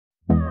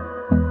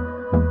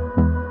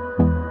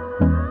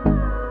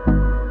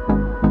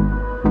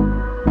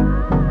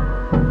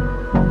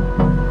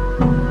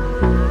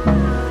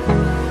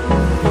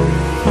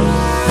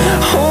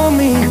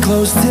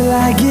close till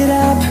I get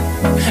up.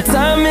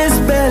 Time is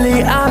barely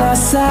on our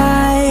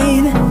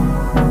side.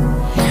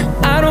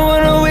 I don't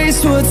wanna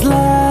waste what's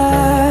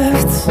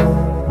left.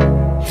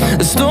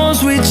 The storms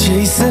we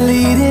chase are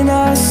leading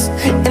us,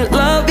 and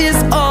love is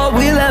all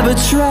we'll ever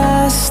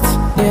trust.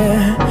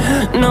 Yeah,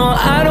 no,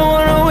 I don't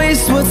wanna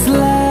waste what's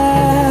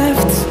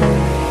left.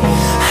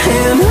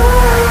 And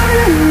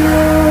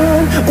on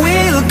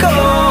we'll go,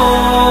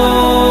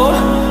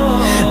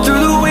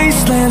 through the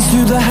wastelands,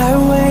 through the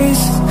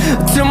highways,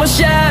 till my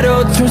shadow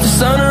turns to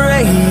sun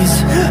rays.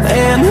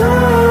 And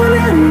on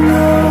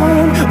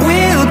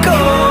we'll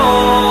go,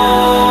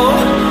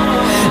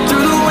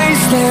 through the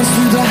wastelands,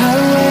 through the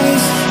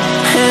highways,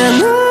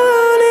 and on.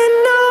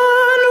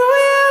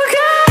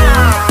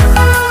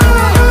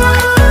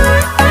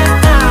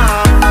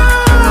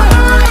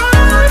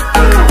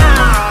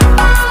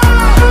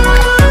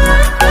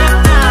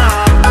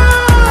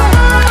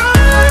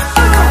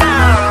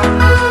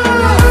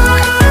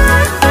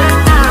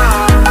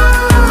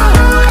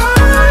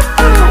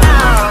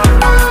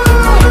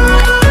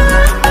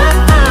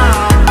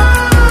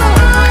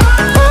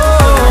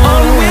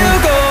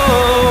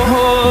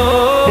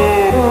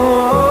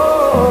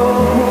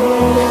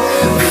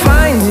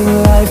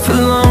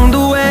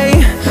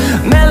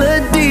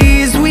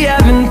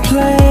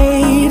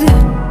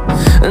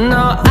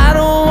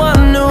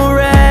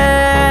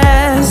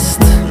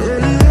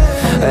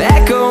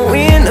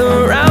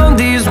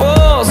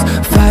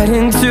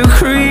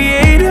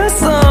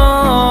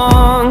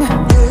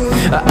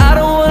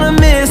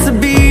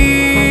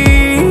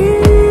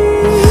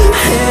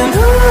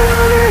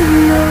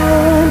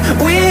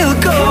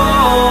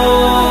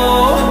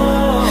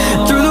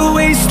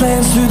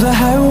 Through the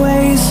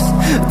highways,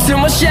 till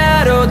my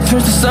shadow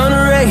turns to sun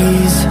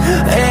rays.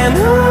 And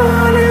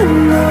on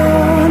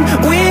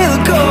we'll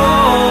go,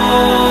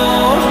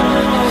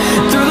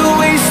 through the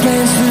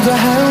wastelands, through the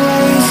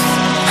highways,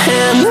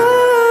 and on.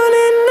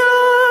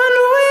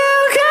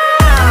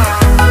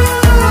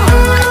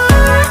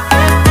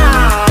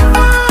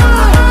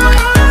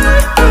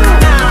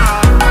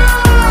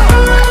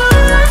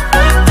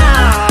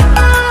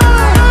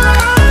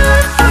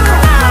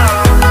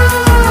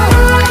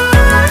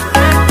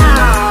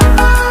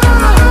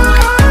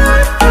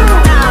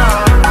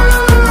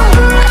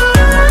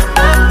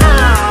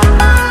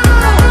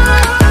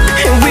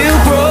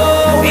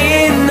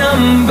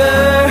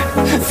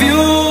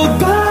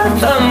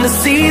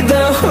 See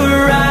the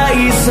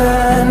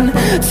horizon,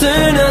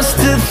 turn us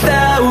to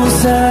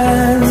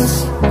thousands,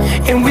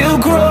 and we'll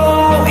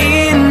grow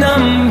in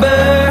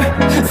number,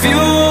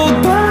 fueled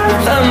by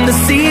them to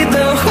see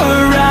the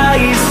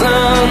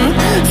horizon,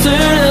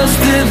 turn us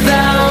to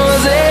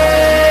thousands.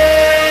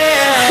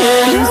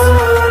 And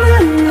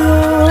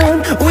on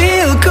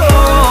we'll go,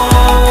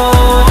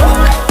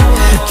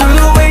 through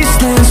the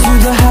wastelands,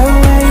 through the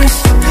highways,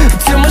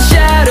 till my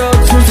shadow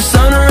turns to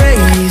sun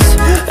rays.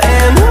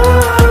 And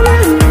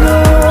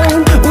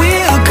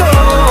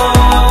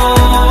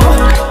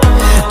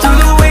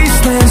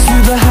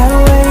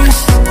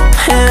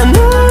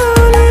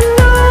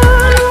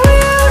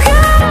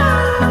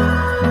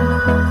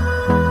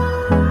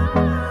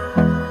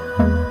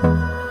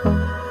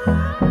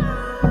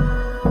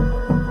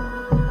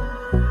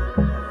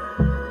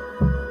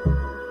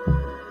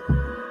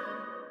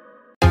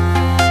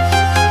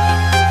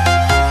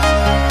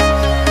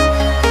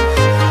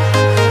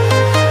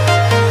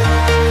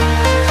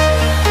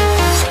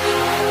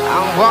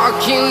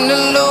walking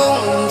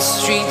alone, the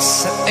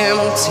streets are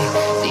empty.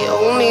 The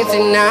only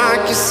thing I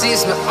can see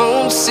is my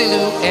own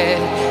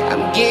silhouette.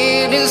 I'm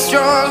getting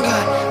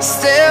stronger,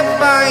 step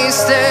by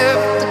step.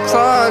 The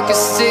clock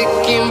is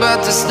ticking,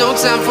 but there's no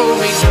time for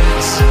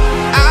regrets.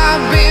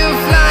 I've been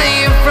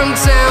flying from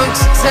town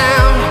to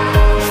town,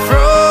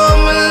 from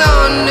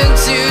London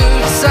to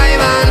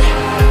Taiwan.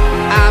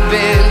 I've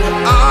been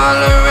all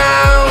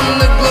around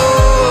the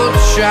globe,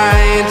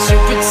 trying to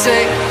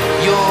protect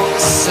your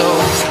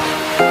soul.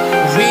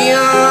 We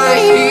are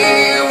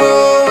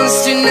heroes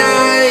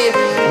tonight.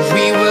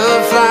 We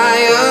will fly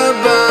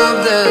above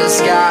the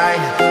sky.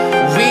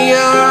 We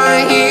are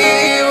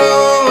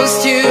heroes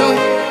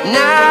tonight.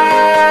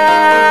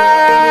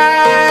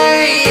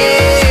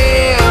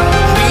 Yeah.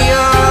 We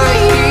are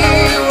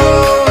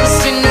heroes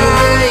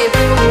tonight.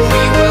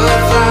 We will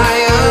fly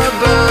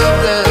above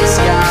the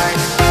sky.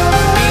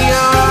 We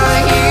are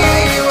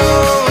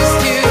heroes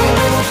tonight.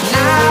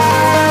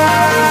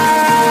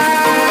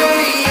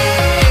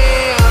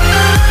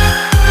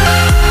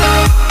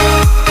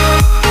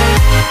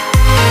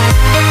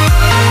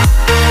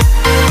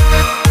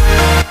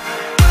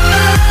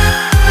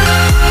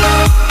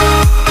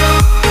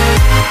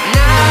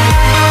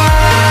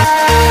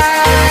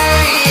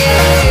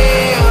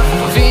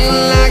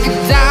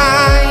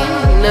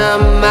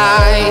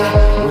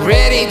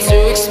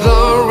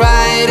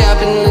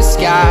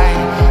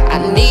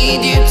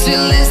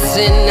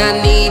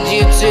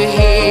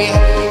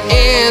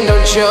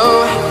 Show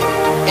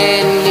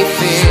any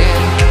fear.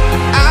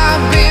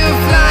 I've been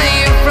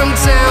flying from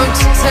town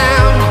to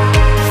town,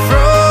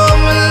 from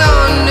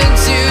London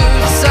to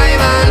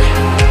Taiwan.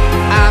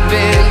 I've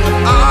been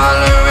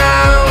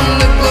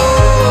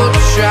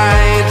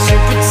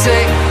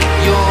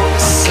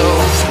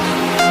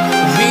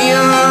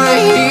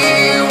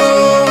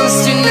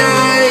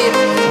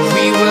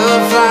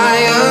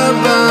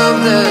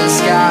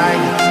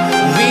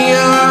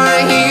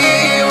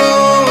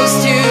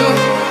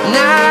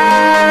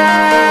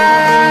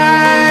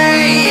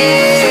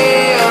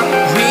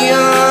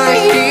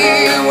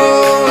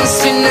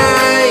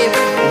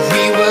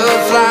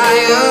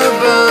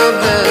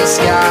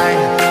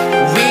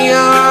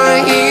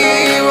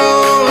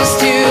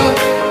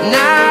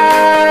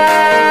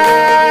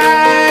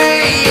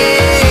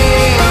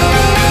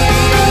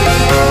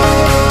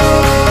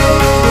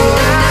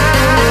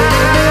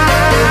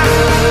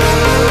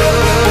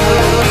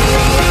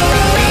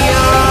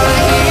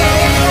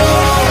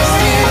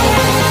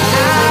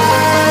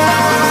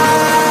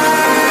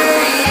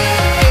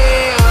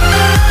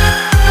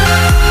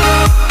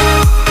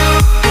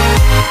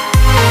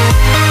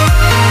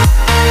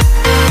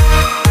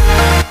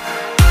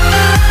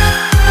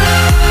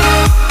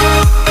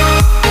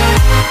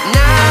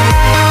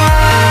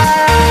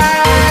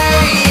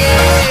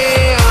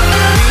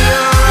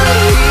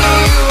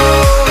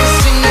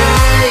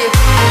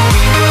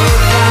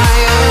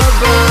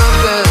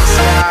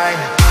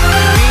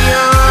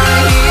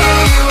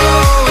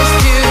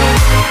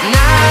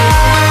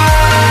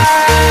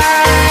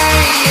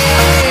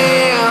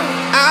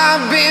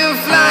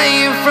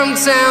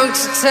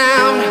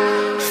town,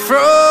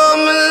 from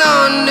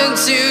London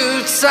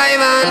to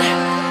Taiwan.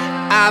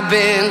 I've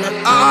been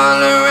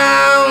all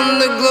around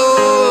the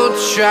globe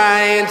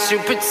trying to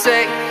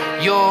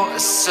protect your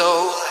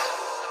soul.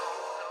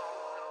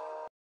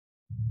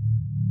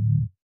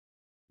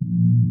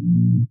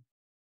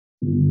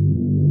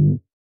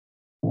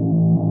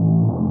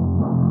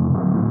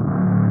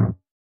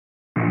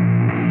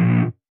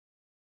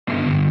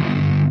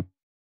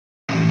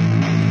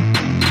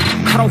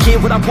 I don't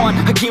get what I want,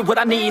 I get what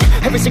I need.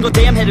 Every single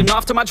day I'm heading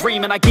off to my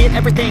dream, and I get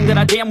everything that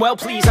I damn well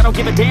please. I don't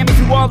give a damn if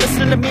you all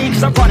listening to me,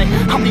 cause I run it.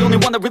 I'm the only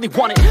one that really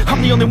want it,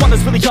 I'm the only one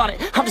that's really on it.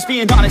 I'm just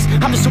being honest,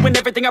 I'm just doing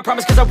everything I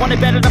promise, cause I want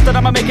it bad enough that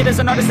I'ma make it as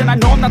an artist. And I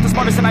know I'm not the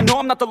smartest, and I know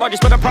I'm not the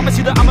largest, but I promise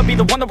you that I'ma be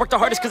the one that worked the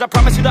hardest. Cause I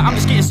promise you that I'm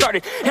just getting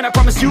started, and I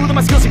promise you that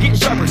my skills are getting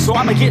sharper. So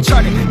I'ma get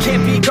charted,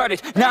 can't be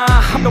guarded. Nah,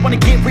 I'm the one to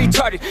get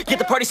retarded. Get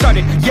the party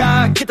started,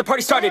 yeah, get the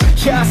party started.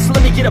 Yeah, so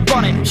let me get up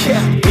on it, yeah.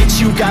 Bitch,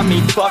 you got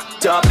me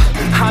fucked up,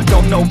 I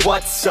don't know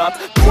what's up.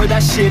 Pour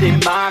that shit in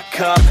my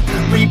cup,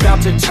 we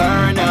bout to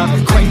turn up.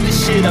 Crank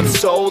this shit up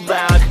so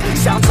loud,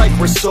 sounds like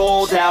we're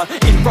sold out.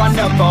 In front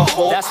of a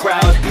whole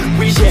crowd,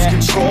 we lose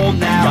control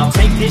now. Y'all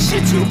take this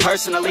shit too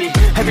personally,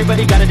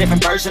 everybody got a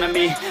different version of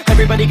me.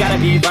 Everybody gotta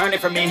be learning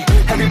from me,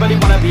 everybody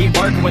wanna be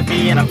working with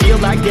me. And I feel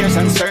like there's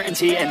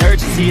uncertainty and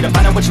urgency to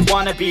find out what you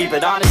wanna be.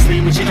 But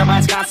honestly, we change our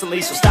minds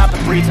constantly, so stop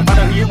and breathe and find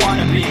out who you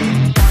wanna be.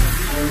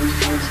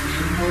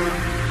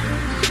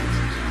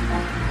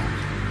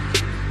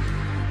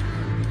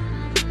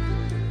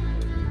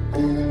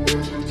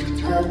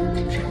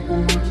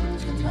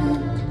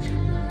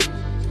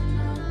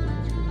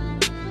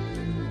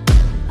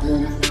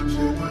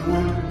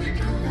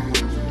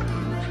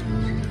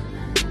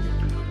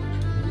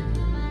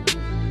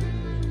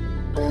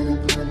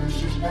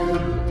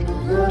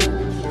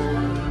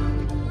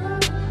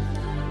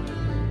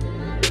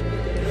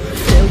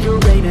 Failure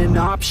ain't an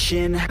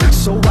option,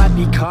 so I'd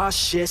be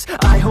cautious.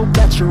 I hope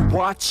that you're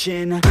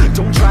watching,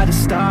 don't try to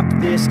stop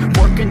this.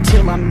 Work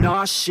until I'm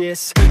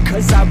nauseous,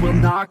 cause I will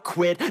not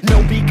quit.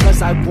 No,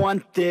 because I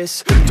want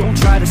this, don't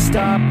try to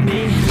stop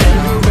me.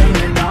 Failure ain't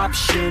an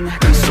option,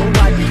 so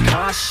I'd be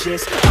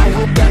cautious. I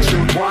hope that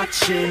you're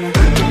watching,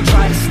 don't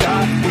try to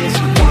stop this.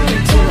 Work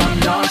until I'm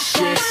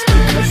nauseous,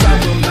 cause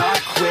I will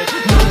not quit.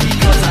 No,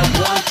 because I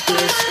want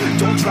this,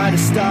 don't try to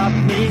stop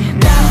me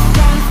now.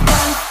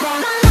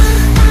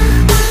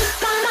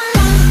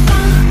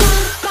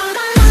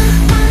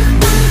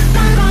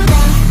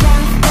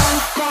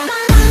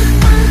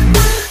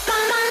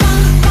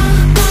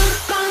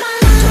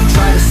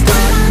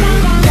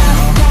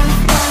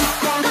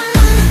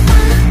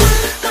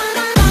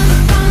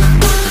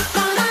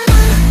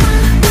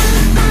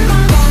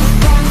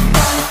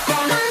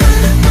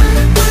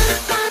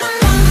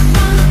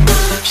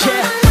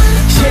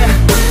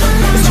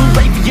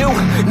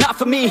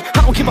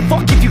 I don't give a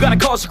fuck if you got a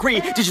college degree.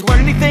 Did you learn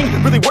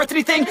anything? Really worth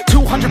anything?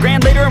 200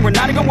 grand later and we're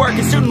not even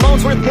working. Student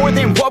loans worth more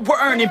than what we're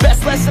earning.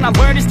 Best lesson I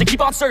learned is to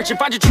keep on searching.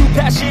 Find your true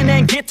passion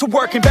and get to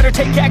work. And better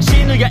take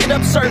action or you end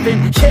up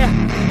serving. Yeah,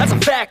 that's a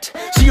fact.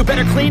 So you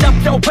better clean up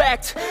your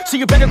act. So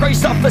you better grow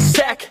yourself a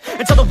sack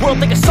and tell the world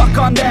they can suck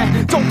on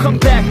that. Don't come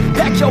back,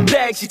 pack your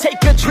bags. You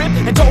take a trip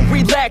and don't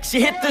relax.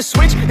 You hit the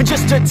switch and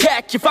just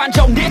attack. You find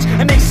your niche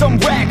and make some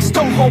racks.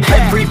 Don't hold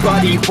back.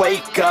 Everybody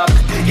wake up,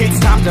 it's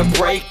time to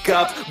break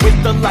up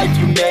with the life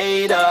you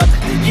made up.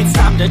 It's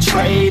time to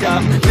trade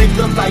up, live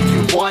the life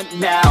you want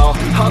now,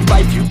 a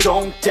life you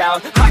don't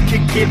doubt. I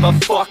could give a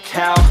fuck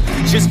how,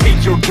 just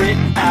figure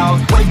it out.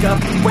 Wake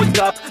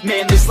up,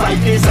 man, this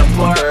life is a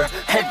blur.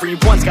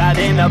 Everyone's got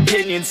an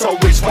opinion, so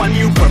which one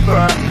you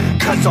prefer?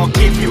 Cause I'll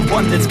give you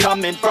one that's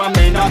coming from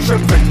an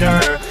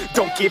entrepreneur.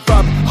 Don't give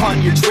up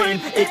on your dream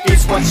if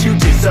it's what you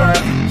deserve.